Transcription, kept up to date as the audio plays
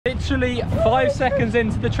literally 5 seconds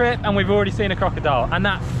into the trip and we've already seen a crocodile, and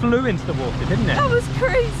that flew into the water, didn't it? That was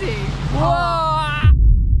crazy. Whoa!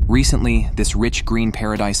 Recently, this rich green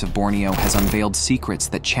paradise of Borneo has unveiled secrets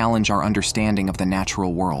that challenge our understanding of the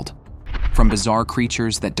natural world. From bizarre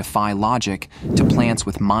creatures that defy logic to plants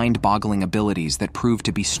with mind-boggling abilities that prove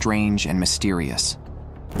to be strange and mysterious.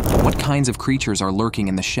 What kinds of creatures are lurking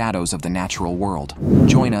in the shadows of the natural world?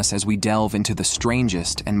 Join us as we delve into the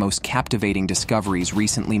strangest and most captivating discoveries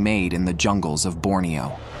recently made in the jungles of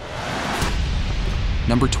Borneo.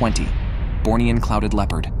 Number 20. Bornean clouded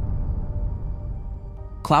leopard.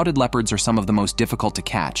 Clouded leopards are some of the most difficult to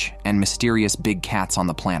catch and mysterious big cats on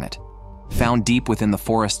the planet. Found deep within the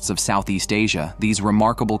forests of Southeast Asia, these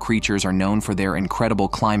remarkable creatures are known for their incredible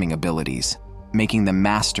climbing abilities, making them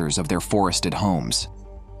masters of their forested homes.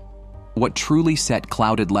 What truly set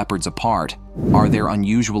clouded leopards apart are their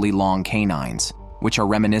unusually long canines, which are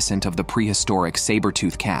reminiscent of the prehistoric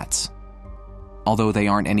saber-toothed cats. Although they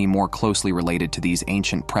aren't any more closely related to these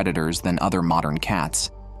ancient predators than other modern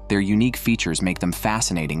cats, their unique features make them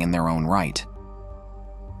fascinating in their own right.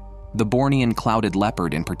 The Bornean clouded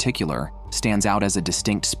leopard in particular stands out as a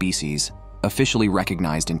distinct species, officially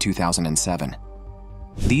recognized in 2007.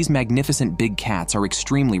 These magnificent big cats are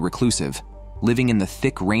extremely reclusive, living in the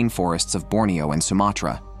thick rainforests of Borneo and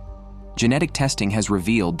Sumatra. Genetic testing has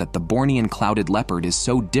revealed that the Bornean clouded leopard is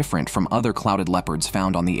so different from other clouded leopards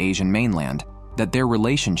found on the Asian mainland that their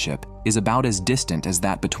relationship is about as distant as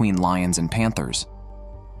that between lions and panthers.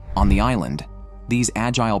 On the island, these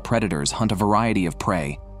agile predators hunt a variety of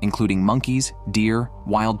prey, including monkeys, deer,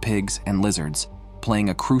 wild pigs, and lizards, playing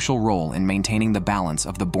a crucial role in maintaining the balance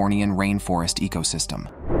of the Bornean rainforest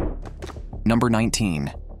ecosystem. Number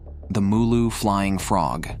 19. The Mulu flying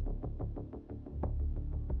frog.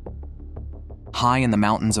 High in the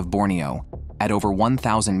mountains of Borneo, at over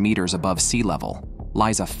 1,000 meters above sea level,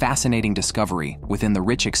 lies a fascinating discovery within the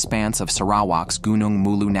rich expanse of Sarawak's Gunung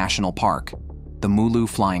Mulu National Park, the Mulu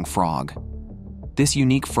flying frog. This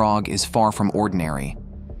unique frog is far from ordinary.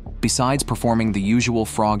 Besides performing the usual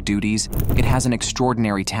frog duties, it has an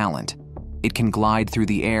extraordinary talent. It can glide through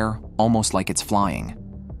the air almost like it's flying.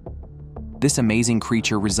 This amazing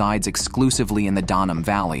creature resides exclusively in the Danam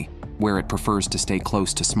Valley, where it prefers to stay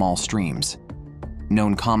close to small streams.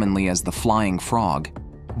 Known commonly as the flying frog,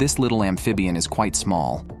 this little amphibian is quite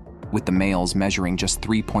small, with the males measuring just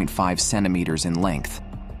 3.5 centimeters in length.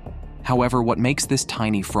 However, what makes this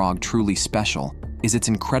tiny frog truly special is its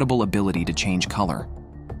incredible ability to change color.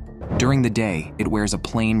 During the day, it wears a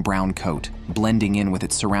plain brown coat, blending in with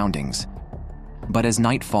its surroundings. But as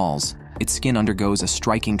night falls, its skin undergoes a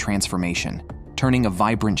striking transformation, turning a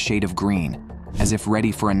vibrant shade of green, as if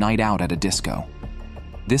ready for a night out at a disco.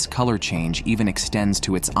 This color change even extends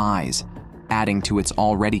to its eyes, adding to its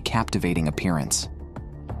already captivating appearance.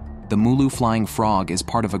 The Mulu flying frog is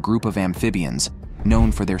part of a group of amphibians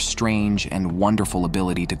known for their strange and wonderful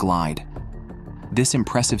ability to glide. This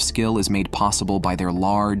impressive skill is made possible by their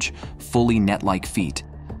large, fully net-like feet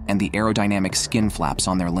and the aerodynamic skin flaps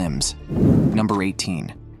on their limbs. Number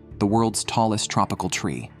 18. The world's tallest tropical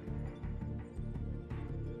tree.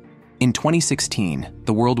 In 2016,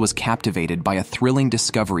 the world was captivated by a thrilling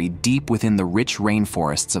discovery deep within the rich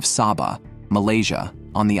rainforests of Sabah, Malaysia,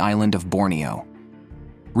 on the island of Borneo.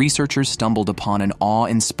 Researchers stumbled upon an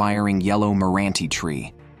awe-inspiring yellow Meranti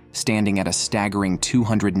tree, standing at a staggering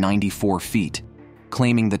 294 feet,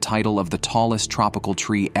 claiming the title of the tallest tropical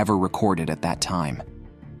tree ever recorded at that time.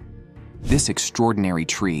 This extraordinary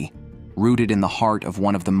tree, rooted in the heart of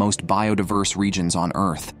one of the most biodiverse regions on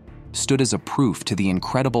Earth, stood as a proof to the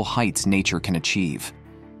incredible heights nature can achieve.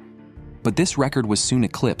 But this record was soon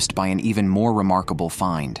eclipsed by an even more remarkable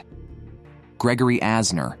find. Gregory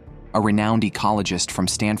Asner, a renowned ecologist from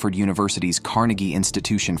Stanford University's Carnegie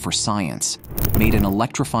Institution for Science, made an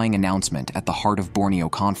electrifying announcement at the Heart of Borneo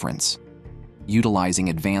conference. Utilizing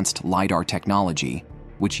advanced LiDAR technology,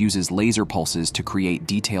 which uses laser pulses to create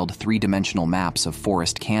detailed three-dimensional maps of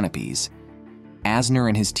forest canopies, Asner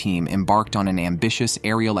and his team embarked on an ambitious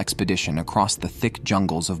aerial expedition across the thick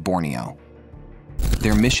jungles of Borneo.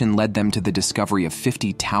 Their mission led them to the discovery of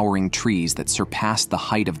 50 towering trees that surpassed the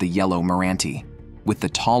height of the yellow Meranti, with the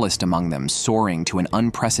tallest among them soaring to an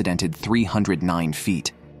unprecedented 309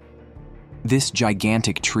 feet. This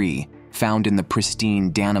gigantic tree, found in the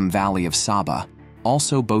pristine Danam Valley of Sabah,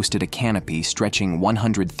 also boasted a canopy stretching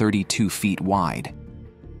 132 feet wide.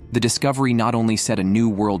 The discovery not only set a new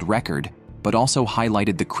world record, but also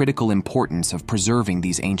highlighted the critical importance of preserving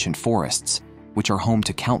these ancient forests, which are home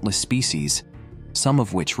to countless species, some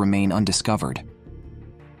of which remain undiscovered.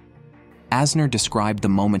 Asner described the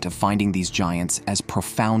moment of finding these giants as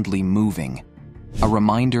profoundly moving, a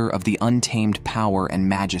reminder of the untamed power and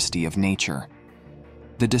majesty of nature.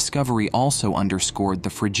 The discovery also underscored the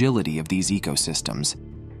fragility of these ecosystems,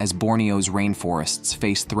 as Borneo's rainforests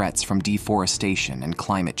face threats from deforestation and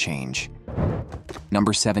climate change.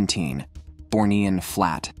 Number 17. Bornean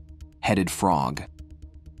flat-headed frog.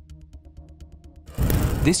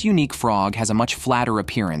 This unique frog has a much flatter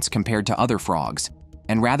appearance compared to other frogs,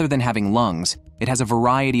 and rather than having lungs, it has a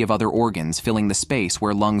variety of other organs filling the space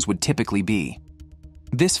where lungs would typically be.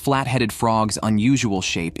 This flat-headed frog's unusual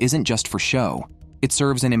shape isn't just for show. It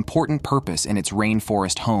serves an important purpose in its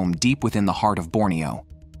rainforest home deep within the heart of Borneo.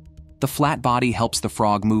 The flat body helps the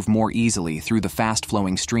frog move more easily through the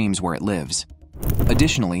fast-flowing streams where it lives.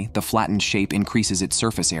 Additionally, the flattened shape increases its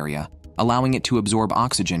surface area, allowing it to absorb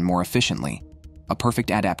oxygen more efficiently, a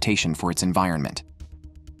perfect adaptation for its environment.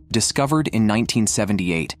 Discovered in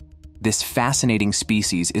 1978, this fascinating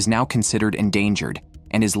species is now considered endangered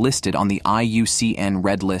and is listed on the IUCN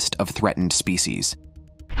Red List of Threatened Species.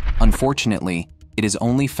 Unfortunately, it is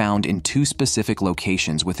only found in 2 specific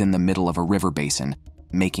locations within the middle of a river basin,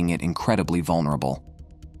 making it incredibly vulnerable.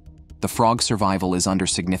 The frog's survival is under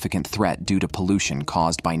significant threat due to pollution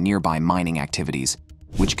caused by nearby mining activities,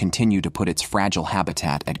 which continue to put its fragile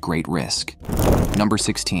habitat at great risk. Number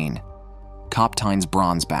 16. Koptein's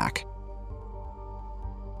bronzeback.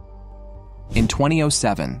 In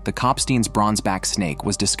 2007, the Kopstein's bronzeback snake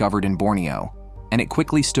was discovered in Borneo, and it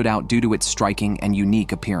quickly stood out due to its striking and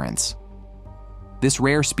unique appearance. This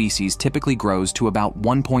rare species typically grows to about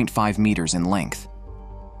 1.5 meters in length.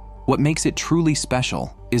 What makes it truly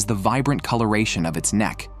special is the vibrant coloration of its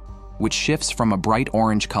neck, which shifts from a bright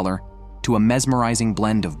orange color to a mesmerizing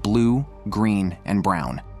blend of blue, green, and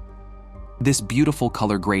brown. This beautiful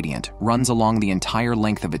color gradient runs along the entire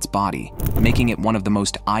length of its body, making it one of the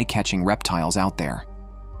most eye-catching reptiles out there.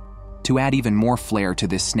 To add even more flair to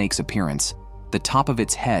this snake's appearance, the top of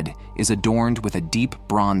its head is adorned with a deep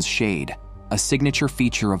bronze shade, a signature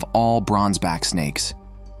feature of all bronzeback snakes,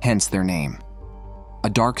 hence their name. A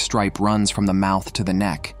dark stripe runs from the mouth to the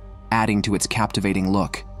neck, adding to its captivating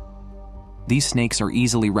look. These snakes are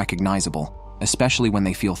easily recognizable, especially when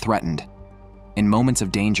they feel threatened. In moments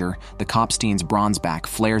of danger, the Kopstein's bronzeback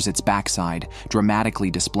flares its backside, dramatically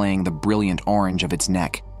displaying the brilliant orange of its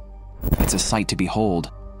neck. It's a sight to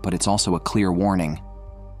behold, but it's also a clear warning.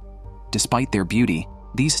 Despite their beauty,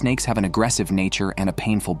 these snakes have an aggressive nature and a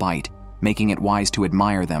painful bite, making it wise to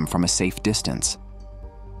admire them from a safe distance.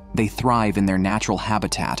 They thrive in their natural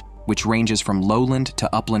habitat, which ranges from lowland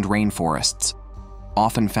to upland rainforests,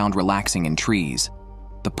 often found relaxing in trees,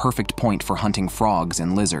 the perfect point for hunting frogs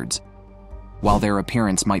and lizards. While their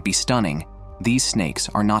appearance might be stunning, these snakes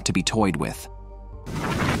are not to be toyed with.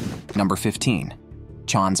 Number 15.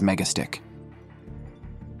 Chan's megastick.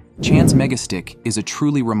 Chan's megastick is a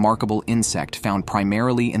truly remarkable insect found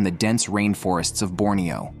primarily in the dense rainforests of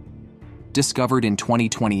Borneo. Discovered in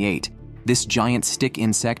 2028, this giant stick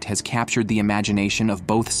insect has captured the imagination of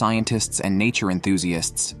both scientists and nature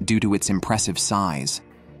enthusiasts due to its impressive size.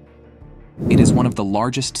 It is one of the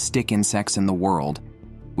largest stick insects in the world,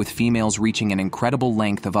 with females reaching an incredible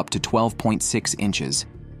length of up to 12.6 inches,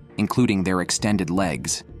 including their extended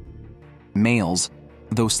legs. Males,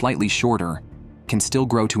 though slightly shorter, can still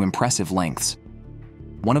grow to impressive lengths.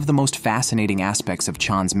 One of the most fascinating aspects of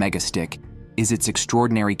Chan's megastick is its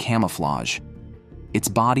extraordinary camouflage. Its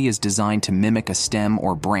body is designed to mimic a stem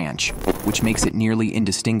or branch, which makes it nearly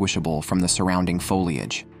indistinguishable from the surrounding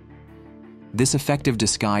foliage. This effective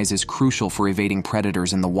disguise is crucial for evading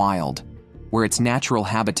predators in the wild, where its natural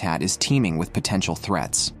habitat is teeming with potential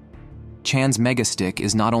threats. Chan's megastick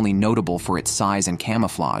is not only notable for its size and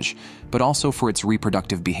camouflage, but also for its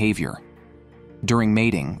reproductive behavior. During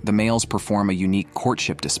mating, the males perform a unique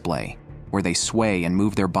courtship display, where they sway and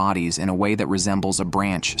move their bodies in a way that resembles a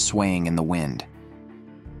branch swaying in the wind.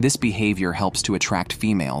 This behavior helps to attract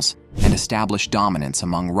females and establish dominance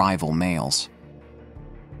among rival males.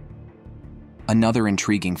 Another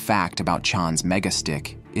intriguing fact about Chan's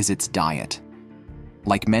megastick is its diet.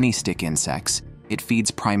 Like many stick insects, it feeds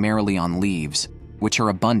primarily on leaves, which are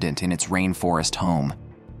abundant in its rainforest home.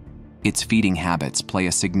 Its feeding habits play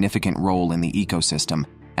a significant role in the ecosystem,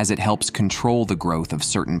 as it helps control the growth of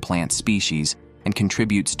certain plant species and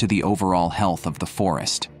contributes to the overall health of the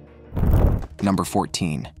forest. Number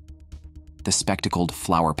 14. The spectacled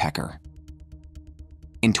flower pecker.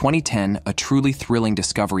 In 2010, a truly thrilling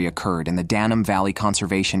discovery occurred in the Danam Valley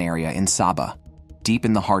Conservation Area in Sabah, deep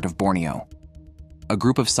in the heart of Borneo. A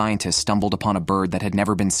group of scientists stumbled upon a bird that had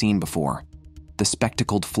never been seen before, the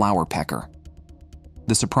spectacled flower pecker.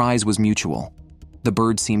 The surprise was mutual. The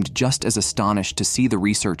bird seemed just as astonished to see the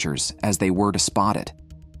researchers as they were to spot it.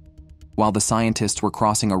 While the scientists were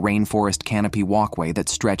crossing a rainforest canopy walkway that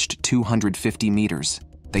stretched 250 meters,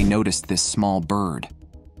 they noticed this small bird.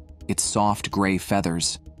 Its soft gray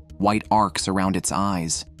feathers, white arcs around its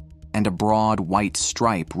eyes, and a broad white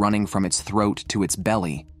stripe running from its throat to its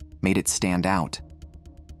belly made it stand out.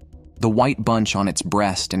 The white bunch on its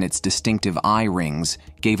breast and its distinctive eye rings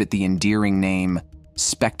gave it the endearing name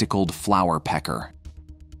spectacled flower pecker.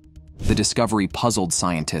 The discovery puzzled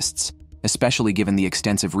scientists, especially given the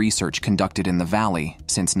extensive research conducted in the valley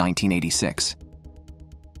since 1986.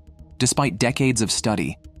 Despite decades of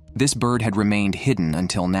study, this bird had remained hidden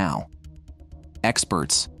until now.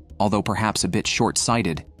 Experts, although perhaps a bit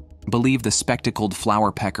short-sighted, believe the spectacled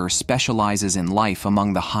flower pecker specializes in life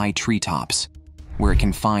among the high treetops, where it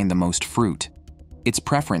can find the most fruit. Its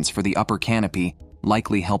preference for the upper canopy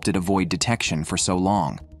likely helped it avoid detection for so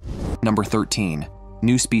long. Number 13.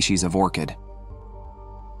 New species of orchid.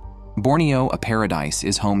 Borneo, a paradise,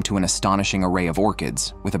 is home to an astonishing array of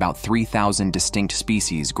orchids, with about 3,000 distinct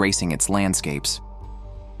species gracing its landscapes.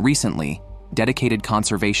 Recently, dedicated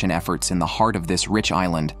conservation efforts in the heart of this rich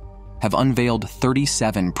island have unveiled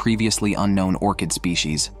 37 previously unknown orchid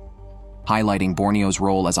species, highlighting Borneo's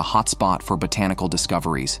role as a hotspot for botanical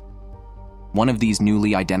discoveries. One of these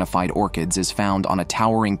newly identified orchids is found on a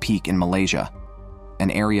towering peak in Malaysia,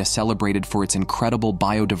 an area celebrated for its incredible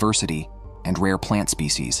biodiversity and rare plant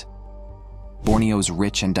species. Borneo's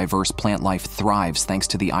rich and diverse plant life thrives thanks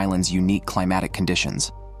to the island's unique climatic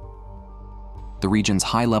conditions. The region's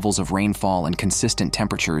high levels of rainfall and consistent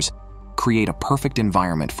temperatures create a perfect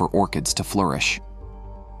environment for orchids to flourish.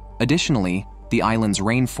 Additionally, the island's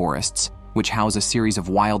rainforests, which house a series of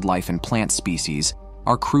wildlife and plant species,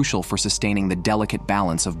 are crucial for sustaining the delicate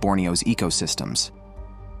balance of Borneo's ecosystems.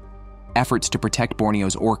 Efforts to protect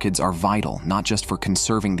Borneo's orchids are vital not just for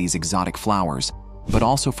conserving these exotic flowers, but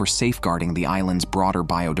also for safeguarding the island's broader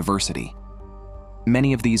biodiversity.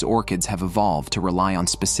 Many of these orchids have evolved to rely on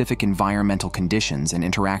specific environmental conditions and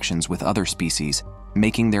interactions with other species,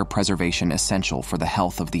 making their preservation essential for the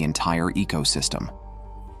health of the entire ecosystem.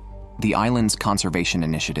 The island's conservation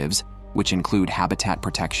initiatives, which include habitat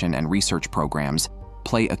protection and research programs,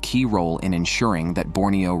 play a key role in ensuring that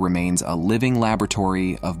Borneo remains a living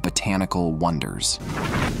laboratory of botanical wonders.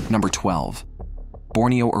 Number 12.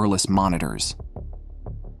 Borneo Urlis monitors.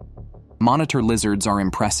 Monitor lizards are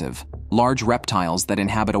impressive, large reptiles that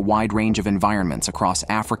inhabit a wide range of environments across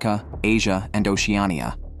Africa, Asia, and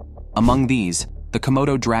Oceania. Among these, the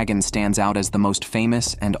Komodo dragon stands out as the most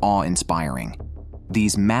famous and awe-inspiring.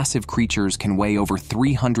 These massive creatures can weigh over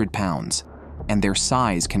 300 pounds, and their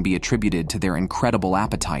size can be attributed to their incredible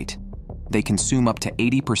appetite. They consume up to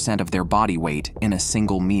 80% of their body weight in a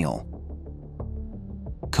single meal.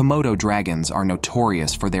 Komodo dragons are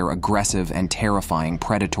notorious for their aggressive and terrifying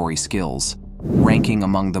predatory skills, ranking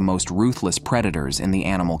among the most ruthless predators in the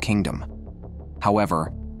animal kingdom.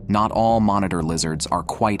 However, not all monitor lizards are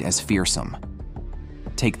quite as fearsome.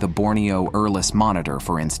 Take the Borneo Urlis monitor,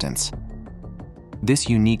 for instance. This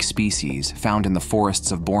unique species, found in the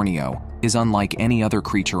forests of Borneo, is unlike any other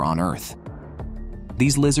creature on Earth.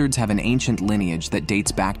 These lizards have an ancient lineage that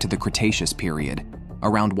dates back to the Cretaceous period,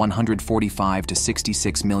 around 145 to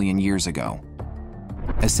 66 million years ago.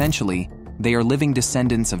 Essentially, they are living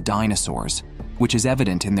descendants of dinosaurs, which is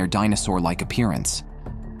evident in their dinosaur-like appearance.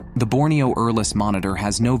 The Borneo Urlis monitor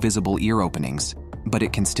has no visible ear openings, but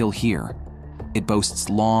it can still hear. It boasts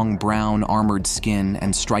long, brown, armored skin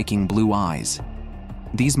and striking blue eyes.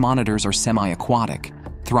 These monitors are semi-aquatic,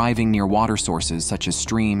 thriving near water sources such as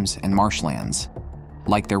streams and marshlands.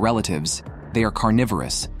 Like their relatives, they are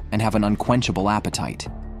carnivorous and have an unquenchable appetite,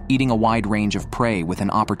 eating a wide range of prey with an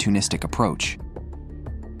opportunistic approach.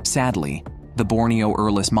 Sadly, the Borneo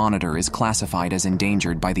Urlis monitor is classified as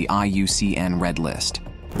endangered by the IUCN Red List.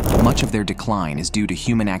 Much of their decline is due to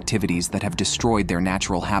human activities that have destroyed their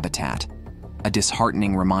natural habitat, a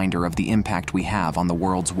disheartening reminder of the impact we have on the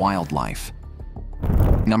world's wildlife.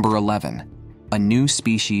 Number 11. A new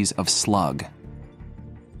species of slug.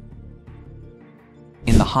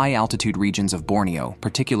 In the high-altitude regions of Borneo,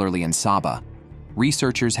 particularly in Sabah,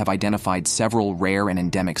 researchers have identified several rare and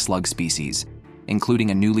endemic slug species,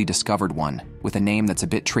 including a newly discovered one with a name that's a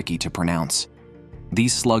bit tricky to pronounce.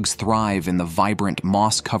 These slugs thrive in the vibrant,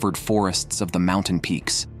 moss-covered forests of the mountain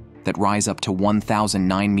peaks that rise up to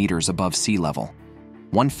 1,009 meters above sea level.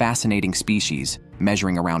 One fascinating species,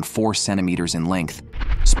 measuring around 4 centimeters in length,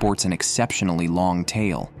 sports an exceptionally long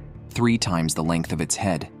tail, 3 times the length of its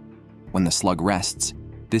head. When the slug rests,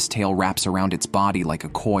 this tail wraps around its body like a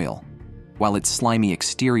coil. While its slimy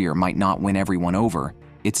exterior might not win everyone over,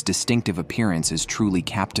 its distinctive appearance is truly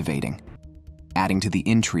captivating. Adding to the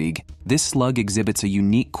intrigue, this slug exhibits a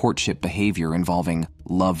unique courtship behavior involving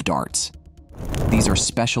love darts. These are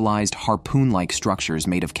specialized harpoon-like structures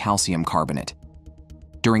made of calcium carbonate.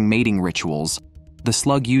 During mating rituals, the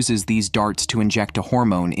slug uses these darts to inject a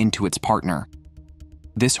hormone into its partner.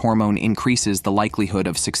 This hormone increases the likelihood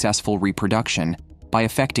of successful reproduction by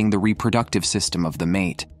affecting the reproductive system of the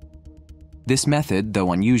mate. This method,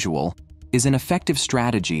 though unusual, is an effective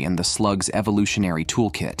strategy in the slug's evolutionary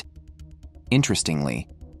toolkit. Interestingly,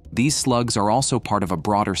 these slugs are also part of a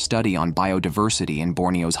broader study on biodiversity in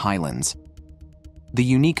Borneo's highlands. The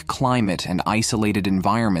unique climate and isolated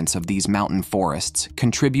environments of these mountain forests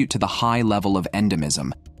contribute to the high level of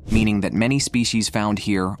endemism, meaning that many species found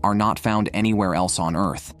here are not found anywhere else on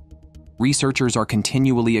Earth. Researchers are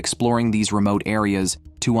continually exploring these remote areas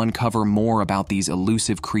to uncover more about these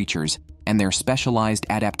elusive creatures and their specialized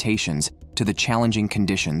adaptations to the challenging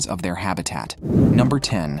conditions of their habitat. Number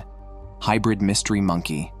 10. Hybrid mystery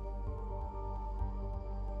monkey.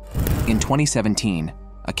 In 2017,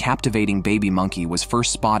 a captivating baby monkey was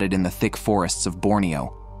first spotted in the thick forests of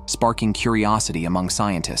Borneo, sparking curiosity among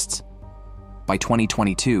scientists. By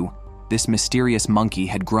 2022, this mysterious monkey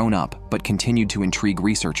had grown up but continued to intrigue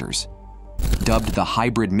researchers. Dubbed the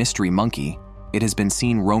hybrid mystery monkey, it has been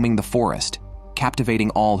seen roaming the forest,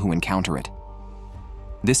 captivating all who encounter it.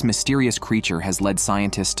 This mysterious creature has led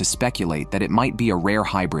scientists to speculate that it might be a rare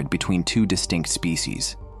hybrid between two distinct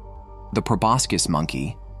species. The proboscis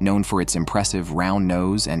monkey, known for its impressive round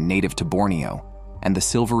nose and native to Borneo, and the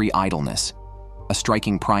silvery idleness, a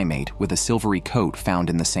striking primate with a silvery coat found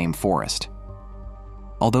in the same forest.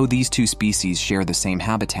 Although these two species share the same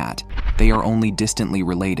habitat, they are only distantly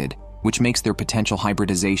related, which makes their potential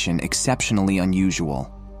hybridization exceptionally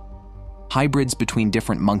unusual. Hybrids between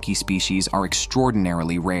different monkey species are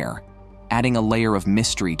extraordinarily rare, adding a layer of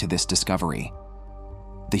mystery to this discovery.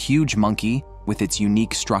 The huge monkey, with its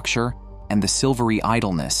unique structure, and the silvery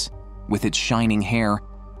idleness, with its shining hair,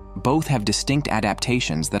 both have distinct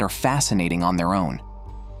adaptations that are fascinating on their own.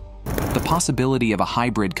 The possibility of a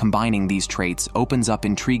hybrid combining these traits opens up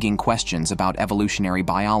intriguing questions about evolutionary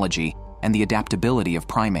biology and the adaptability of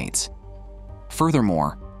primates.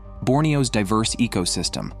 Furthermore, Borneo's diverse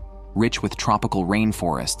ecosystem, rich with tropical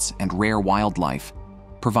rainforests and rare wildlife,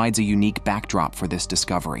 provides a unique backdrop for this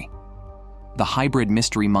discovery. The hybrid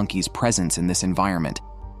mystery monkey's presence in this environment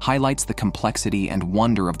highlights the complexity and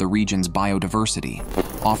wonder of the region's biodiversity,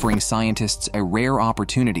 offering scientists a rare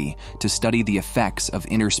opportunity to study the effects of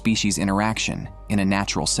interspecies interaction in a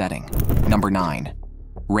natural setting. Number 9.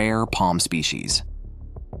 Rare palm species.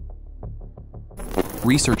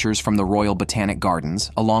 Researchers from the Royal Botanic Gardens,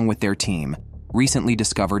 along with their team, recently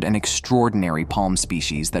discovered an extraordinary palm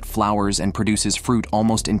species that flowers and produces fruit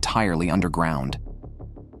almost entirely underground.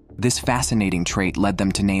 This fascinating trait led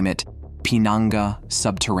them to name it Pinanga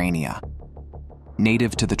subterranea.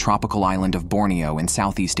 Native to the tropical island of Borneo in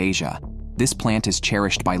Southeast Asia, this plant is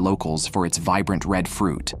cherished by locals for its vibrant red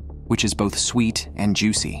fruit, which is both sweet and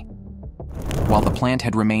juicy. While the plant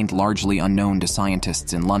had remained largely unknown to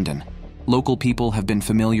scientists in London, local people have been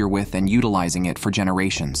familiar with and utilizing it for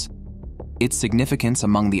generations. Its significance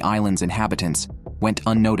among the island's inhabitants went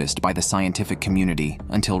unnoticed by the scientific community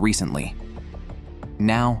until recently.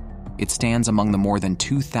 Now, it stands among the more than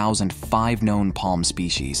 2,005 known palm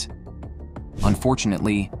species.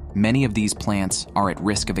 Unfortunately, many of these plants are at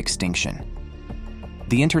risk of extinction.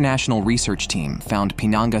 The international research team found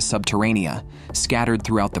Pinanga subterranea scattered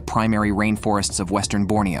throughout the primary rainforests of western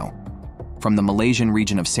Borneo, from the Malaysian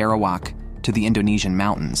region of Sarawak to the Indonesian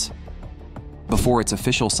mountains. Before its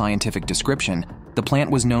official scientific description, the plant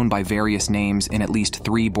was known by various names in at least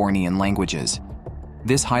 3 Bornean languages.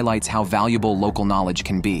 This highlights how valuable local knowledge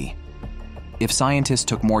can be. If scientists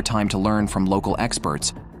took more time to learn from local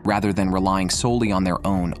experts, rather than relying solely on their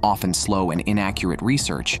own, often slow and inaccurate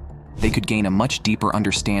research, they could gain a much deeper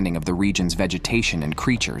understanding of the region's vegetation and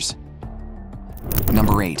creatures.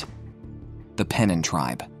 Number 8. The Penan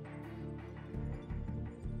tribe.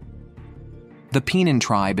 The Penan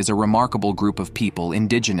tribe is a remarkable group of people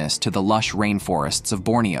indigenous to the lush rainforests of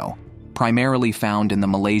Borneo, primarily found in the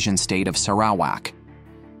Malaysian state of Sarawak.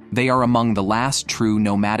 They are among the last true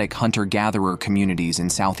nomadic hunter-gatherer communities in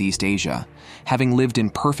Southeast Asia, having lived in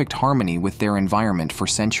perfect harmony with their environment for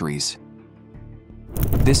centuries.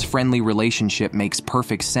 This friendly relationship makes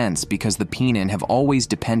perfect sense because the Penan have always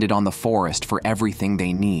depended on the forest for everything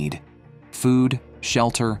they need: food,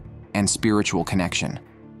 shelter, and spiritual connection.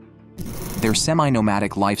 Their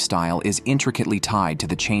semi-nomadic lifestyle is intricately tied to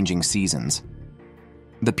the changing seasons.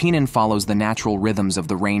 The Penan follows the natural rhythms of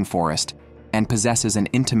the rainforest and possesses an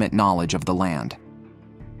intimate knowledge of the land.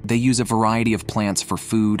 They use a variety of plants for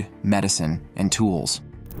food, medicine, and tools.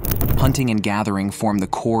 Hunting and gathering form the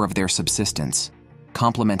core of their subsistence,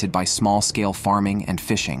 complemented by small-scale farming and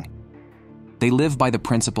fishing. They live by the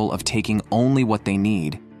principle of taking only what they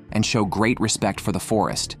need and show great respect for the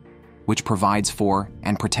forest, which provides for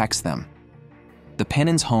and protects them. The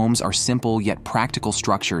Pennons' homes are simple yet practical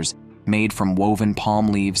structures made from woven palm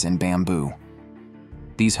leaves and bamboo.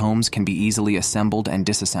 These homes can be easily assembled and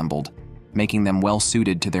disassembled, making them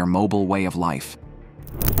well-suited to their mobile way of life.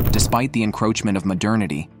 Despite the encroachment of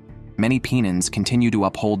modernity, many Pennons continue to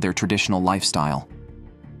uphold their traditional lifestyle.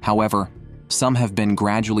 However, some have been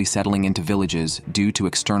gradually settling into villages due to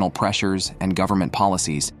external pressures and government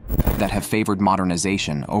policies that have favored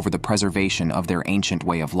modernization over the preservation of their ancient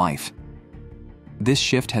way of life. This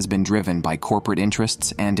shift has been driven by corporate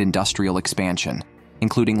interests and industrial expansion,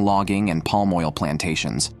 including logging and palm oil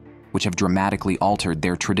plantations, which have dramatically altered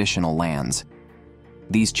their traditional lands.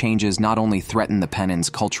 These changes not only threaten the Pennons'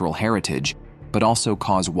 cultural heritage, but also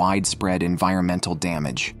cause widespread environmental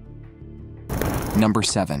damage. Number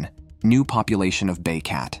 7. New population of bay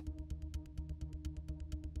cat.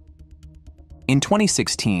 In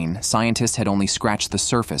 2016, scientists had only scratched the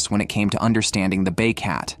surface when it came to understanding the bay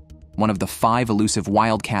cat, one of the 5 elusive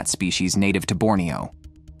wildcat species native to Borneo.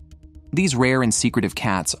 These rare and secretive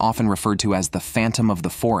cats, often referred to as the phantom of the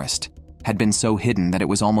forest, had been so hidden that it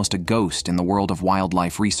was almost a ghost in the world of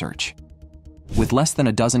wildlife research. With less than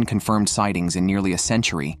a dozen confirmed sightings in nearly a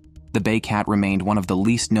century, the bay cat remained one of the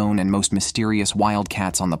least known and most mysterious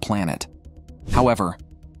wildcats on the planet. However,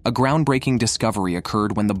 a groundbreaking discovery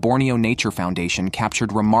occurred when the Borneo Nature Foundation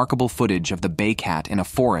captured remarkable footage of the bay cat in a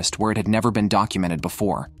forest where it had never been documented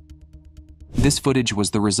before. This footage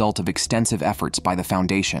was the result of extensive efforts by the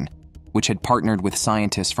foundation, which had partnered with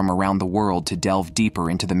scientists from around the world to delve deeper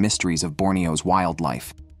into the mysteries of Borneo's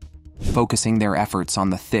wildlife, focusing their efforts on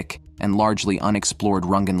the thick and largely unexplored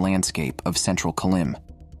Rungan landscape of central Kalim.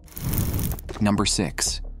 Number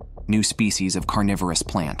 6. New species of carnivorous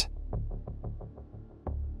plant.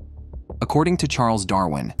 According to Charles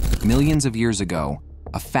Darwin, millions of years ago,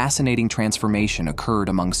 a fascinating transformation occurred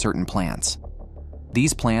among certain plants.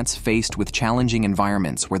 These plants, faced with challenging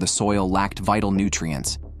environments where the soil lacked vital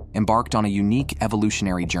nutrients, embarked on a unique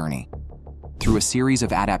evolutionary journey. Through a series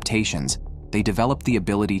of adaptations, they developed the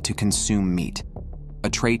ability to consume meat, a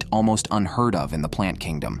trait almost unheard of in the plant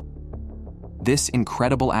kingdom. This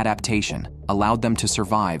incredible adaptation allowed them to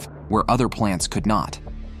survive where other plants could not.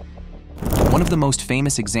 One of the most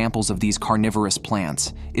famous examples of these carnivorous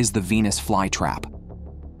plants is the Venus flytrap.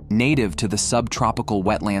 Native to the subtropical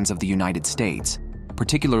wetlands of the United States,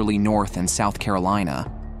 particularly North and South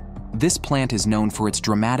Carolina, this plant is known for its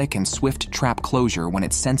dramatic and swift trap closure when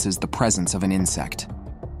it senses the presence of an insect.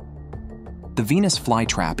 The Venus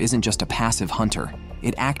flytrap isn't just a passive hunter.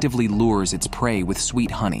 It actively lures its prey with sweet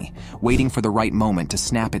honey, waiting for the right moment to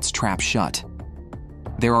snap its trap shut.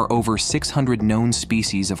 There are over 600 known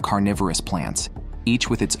species of carnivorous plants, each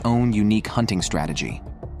with its own unique hunting strategy.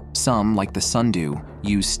 Some, like the sundew,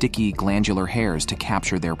 use sticky glandular hairs to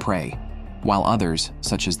capture their prey, while others,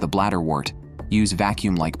 such as the bladderwort, use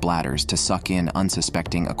vacuum-like bladders to suck in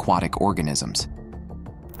unsuspecting aquatic organisms.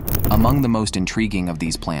 Among the most intriguing of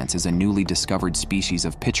these plants is a newly discovered species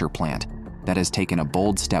of pitcher plant that has taken a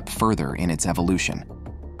bold step further in its evolution.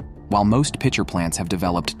 While most pitcher plants have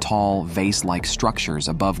developed tall, vase-like structures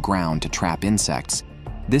above ground to trap insects,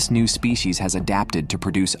 this new species has adapted to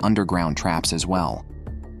produce underground traps as well.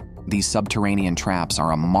 These subterranean traps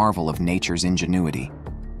are a marvel of nature's ingenuity,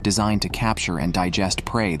 designed to capture and digest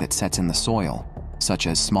prey that sets in the soil, such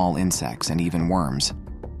as small insects and even worms.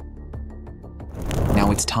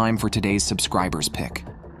 Now it's time for today's subscriber's pick.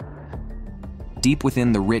 Deep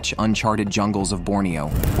within the rich, uncharted jungles of Borneo,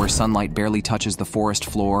 where sunlight barely touches the forest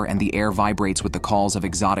floor and the air vibrates with the calls of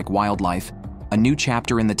exotic wildlife, a new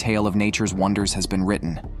chapter in the tale of nature's wonders has been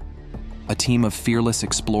written. A team of fearless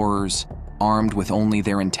explorers, armed with only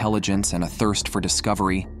their intelligence and a thirst for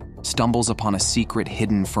discovery, stumbles upon a secret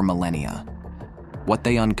hidden for millennia. What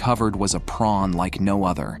they uncovered was a prawn like no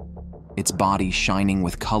other, its body shining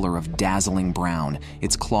with color of dazzling brown,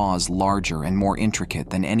 its claws larger and more intricate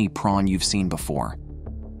than any prawn you've seen before.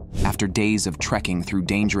 After days of trekking through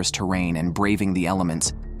dangerous terrain and braving the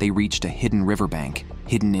elements, they reached a hidden riverbank,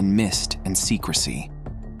 hidden in mist and secrecy.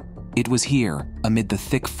 It was here, amid the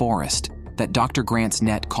thick forest, that Dr. Grant's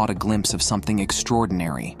net caught a glimpse of something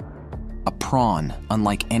extraordinary. A prawn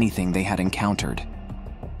unlike anything they had encountered.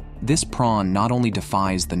 This prawn not only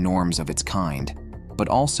defies the norms of its kind, but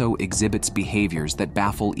also exhibits behaviors that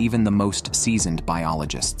baffle even the most seasoned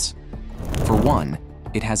biologists. For one,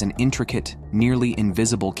 It has an intricate, nearly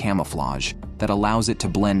invisible camouflage that allows it to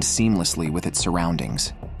blend seamlessly with its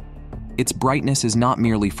surroundings. Its brightness is not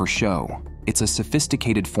merely for show, it's a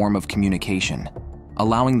sophisticated form of communication,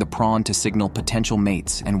 allowing the prawn to signal potential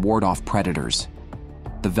mates and ward off predators.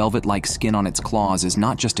 The velvet-like skin on its claws is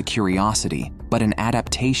not just a curiosity, but an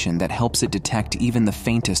adaptation that helps it detect even the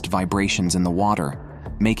faintest vibrations in the water,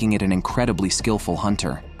 making it an incredibly skillful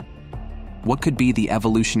hunter. What could be the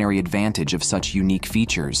evolutionary advantage of such unique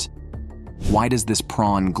features? Why does this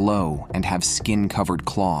prawn glow and have skin-covered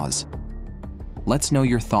claws? Let's know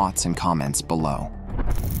your thoughts and comments below.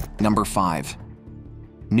 Number 5.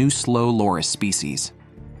 New slow loris species.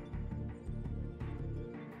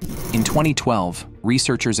 In 2012,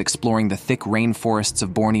 researchers exploring the thick rainforests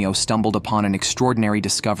of Borneo stumbled upon an extraordinary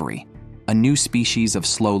discovery, a new species of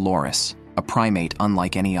slow loris, a primate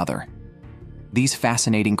unlike any other. These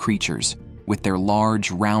fascinating creatures, with their large,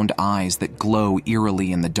 round eyes that glow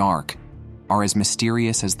eerily in the dark, are as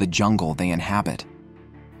mysterious as the jungle they inhabit.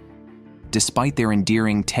 Despite their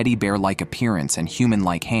endearing teddy bear-like appearance and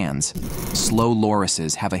human-like hands, slow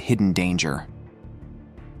lorises have a hidden danger.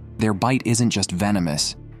 Their bite isn't just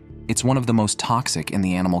venomous, it's one of the most toxic in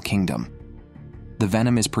the animal kingdom. The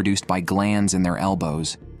venom is produced by glands in their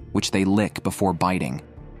elbows, which they lick before biting,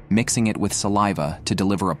 mixing it with saliva to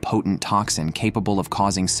deliver a potent toxin capable of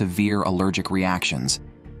causing severe allergic reactions,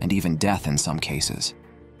 and even death in some cases.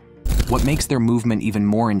 What makes their movement even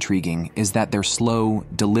more intriguing is that their slow,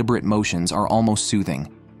 deliberate motions are almost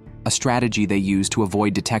soothing, a strategy they use to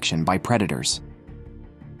avoid detection by predators.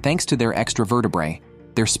 Thanks to their extra vertebrae,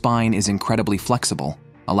 their spine is incredibly flexible,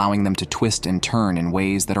 allowing them to twist and turn in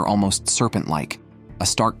ways that are almost serpent-like, a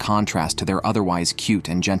stark contrast to their otherwise cute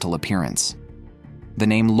and gentle appearance. The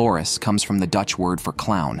name loris comes from the Dutch word for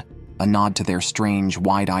clown, a nod to their strange,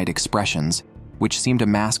 wide-eyed expressions, which seem to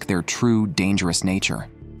mask their true, dangerous nature.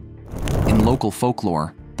 In local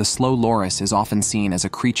folklore, the slow loris is often seen as a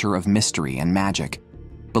creature of mystery and magic,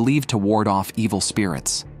 believed to ward off evil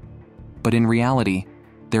spirits. But in reality,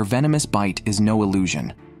 their venomous bite is no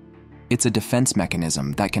illusion. It's a defense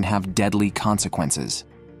mechanism that can have deadly consequences.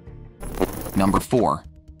 Number 4.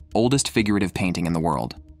 Oldest figurative painting in the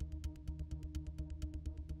world.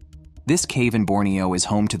 This cave in Borneo is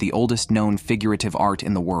home to the oldest known figurative art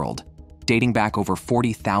in the world, dating back over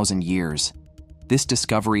 40,000 years. This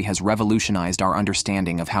discovery has revolutionized our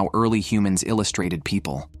understanding of how early humans illustrated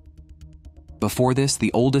people. Before this,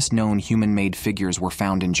 the oldest known human-made figures were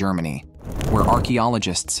found in Germany, where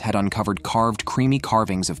archaeologists had uncovered carved creamy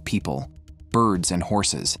carvings of people, birds, and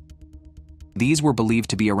horses. These were believed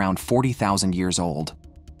to be around 40,000 years old.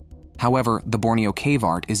 However, the Borneo cave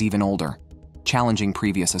art is even older, challenging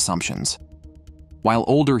previous assumptions. While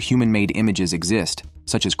older human-made images exist,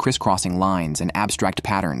 such as crisscrossing lines and abstract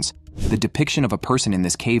patterns, the depiction of a person in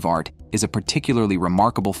this cave art is a particularly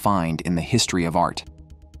remarkable find in the history of art.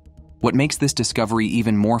 What makes this discovery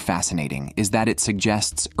even more fascinating is that it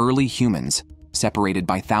suggests early humans, separated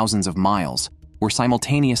by thousands of miles, were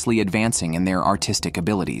simultaneously advancing in their artistic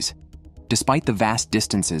abilities. Despite the vast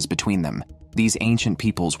distances between them, these ancient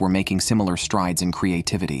peoples were making similar strides in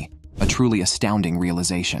creativity, a truly astounding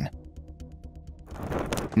realization.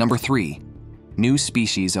 Number 3. New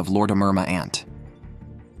species of Lordomyrma ant.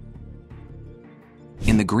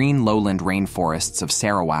 In the green lowland rainforests of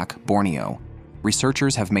Sarawak, Borneo,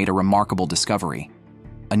 researchers have made a remarkable discovery: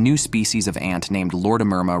 a new species of ant named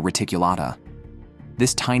Lordomyrma reticulata.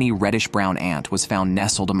 This tiny reddish-brown ant was found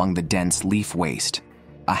nestled among the dense leaf waste,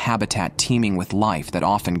 a habitat teeming with life that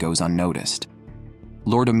often goes unnoticed.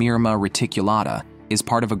 Lordomyrma reticulata is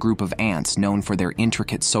part of a group of ants known for their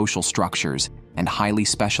intricate social structures and highly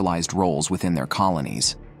specialized roles within their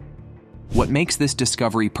colonies. What makes this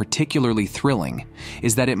discovery particularly thrilling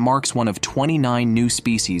is that it marks one of 29 new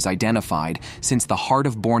species identified since the Heart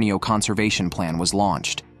of Borneo Conservation Plan was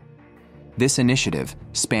launched. This initiative,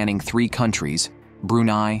 spanning 3 countries,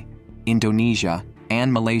 Brunei, Indonesia,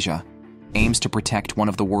 and Malaysia, aims to protect one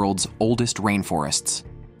of the world's oldest rainforests.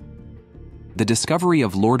 The discovery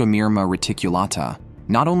of Lordomyrma reticulata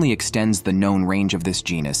not only extends the known range of this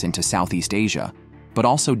genus into Southeast Asia, but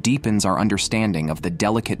also deepens our understanding of the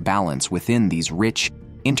delicate balance within these rich,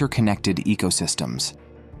 interconnected ecosystems.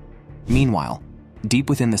 Meanwhile, deep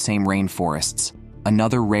within the same rainforests,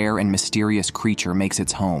 another rare and mysterious creature makes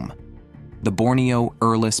its home: the Borneo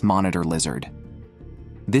earless monitor lizard.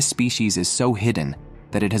 This species is so hidden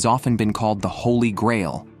that it has often been called the Holy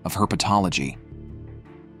Grail of herpetology.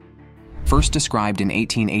 First described in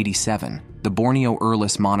 1887, the Borneo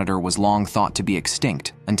earless monitor was long thought to be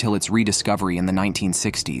extinct until its rediscovery in the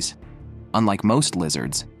 1960s. Unlike most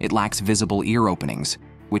lizards, it lacks visible ear openings,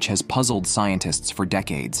 which has puzzled scientists for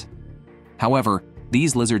decades. However,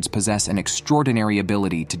 these lizards possess an extraordinary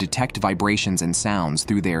ability to detect vibrations and sounds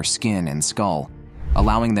through their skin and skull,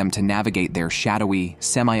 allowing them to navigate their shadowy,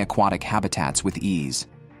 semi-aquatic habitats with ease.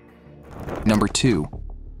 Number 2.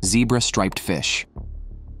 Zebra-striped fish.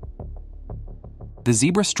 The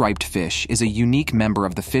zebra-striped fish is a unique member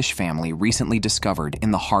of the fish family recently discovered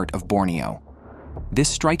in the heart of Borneo. This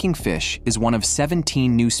striking fish is one of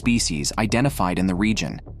 17 new species identified in the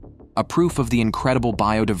region, a proof of the incredible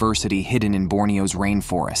biodiversity hidden in Borneo's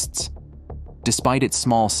rainforests. Despite its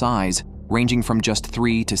small size, ranging from just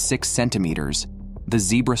 3 to 6 centimeters, the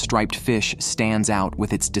zebra-striped fish stands out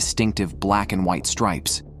with its distinctive black and white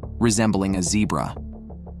stripes, resembling a zebra.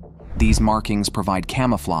 These markings provide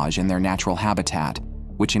camouflage in their natural habitat,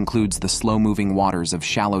 which includes the slow-moving waters of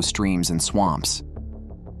shallow streams and swamps.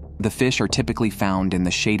 The fish are typically found in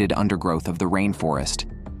the shaded undergrowth of the rainforest,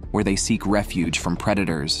 where they seek refuge from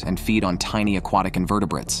predators and feed on tiny aquatic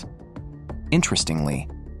invertebrates. Interestingly,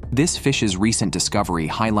 this fish's recent discovery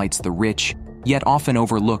highlights the rich, yet often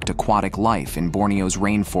overlooked aquatic life in Borneo's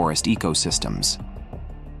rainforest ecosystems.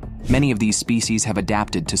 Many of these species have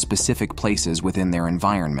adapted to specific places within their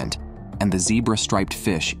environment, and the zebra-striped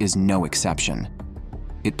fish is no exception.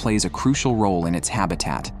 It plays a crucial role in its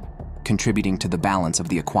habitat, contributing to the balance of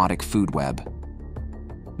the aquatic food web.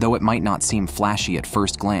 Though it might not seem flashy at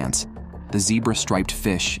first glance, the zebra-striped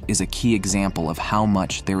fish is a key example of how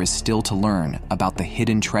much there is still to learn about the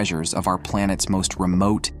hidden treasures of our planet's most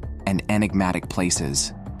remote and enigmatic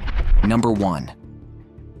places. Number 1.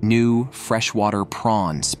 New freshwater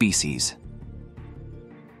prawn species.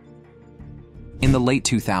 In the late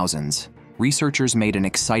 2000s, researchers made an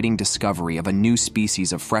exciting discovery of a new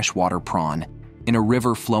species of freshwater prawn in a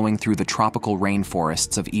river flowing through the tropical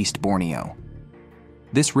rainforests of East Borneo.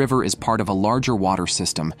 This river is part of a larger water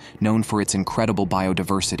system known for its incredible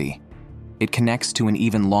biodiversity. It connects to an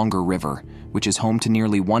even longer river, which is home to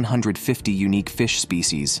nearly 150 unique fish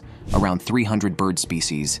species, around 300 bird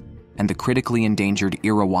species, and the critically endangered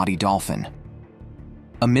Irrawaddy dolphin.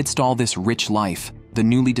 Amidst all this rich life, the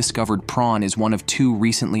newly discovered prawn is one of 2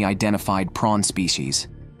 recently identified prawn species.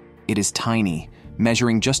 It is tiny,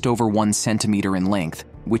 measuring just over 1 centimeter in length,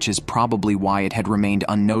 which is probably why it had remained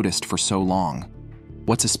unnoticed for so long.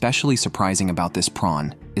 What's especially surprising about this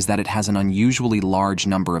prawn is that it has an unusually large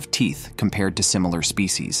number of teeth compared to similar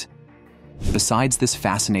species. Besides this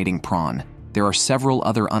fascinating prawn, there are several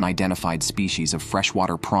other unidentified species of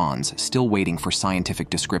freshwater prawns still waiting for scientific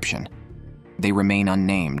description. They remain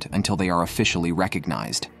unnamed until they are officially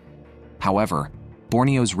recognized. However,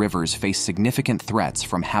 Borneo's rivers face significant threats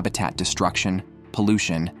from habitat destruction,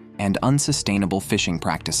 pollution, and unsustainable fishing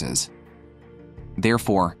practices.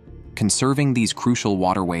 Therefore, conserving these crucial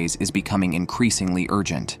waterways is becoming increasingly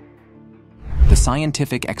urgent. The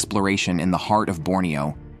scientific exploration in the heart of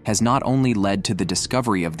Borneo has not only led to the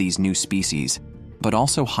discovery of these new species, but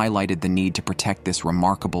also highlighted the need to protect this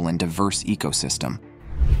remarkable and diverse ecosystem.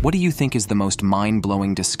 What do you think is the most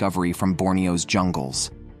mind-blowing discovery from Borneo's jungles?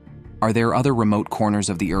 Are there other remote corners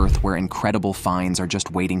of the Earth where incredible finds are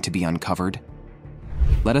just waiting to be uncovered?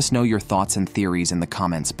 Let us know your thoughts and theories in the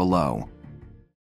comments below.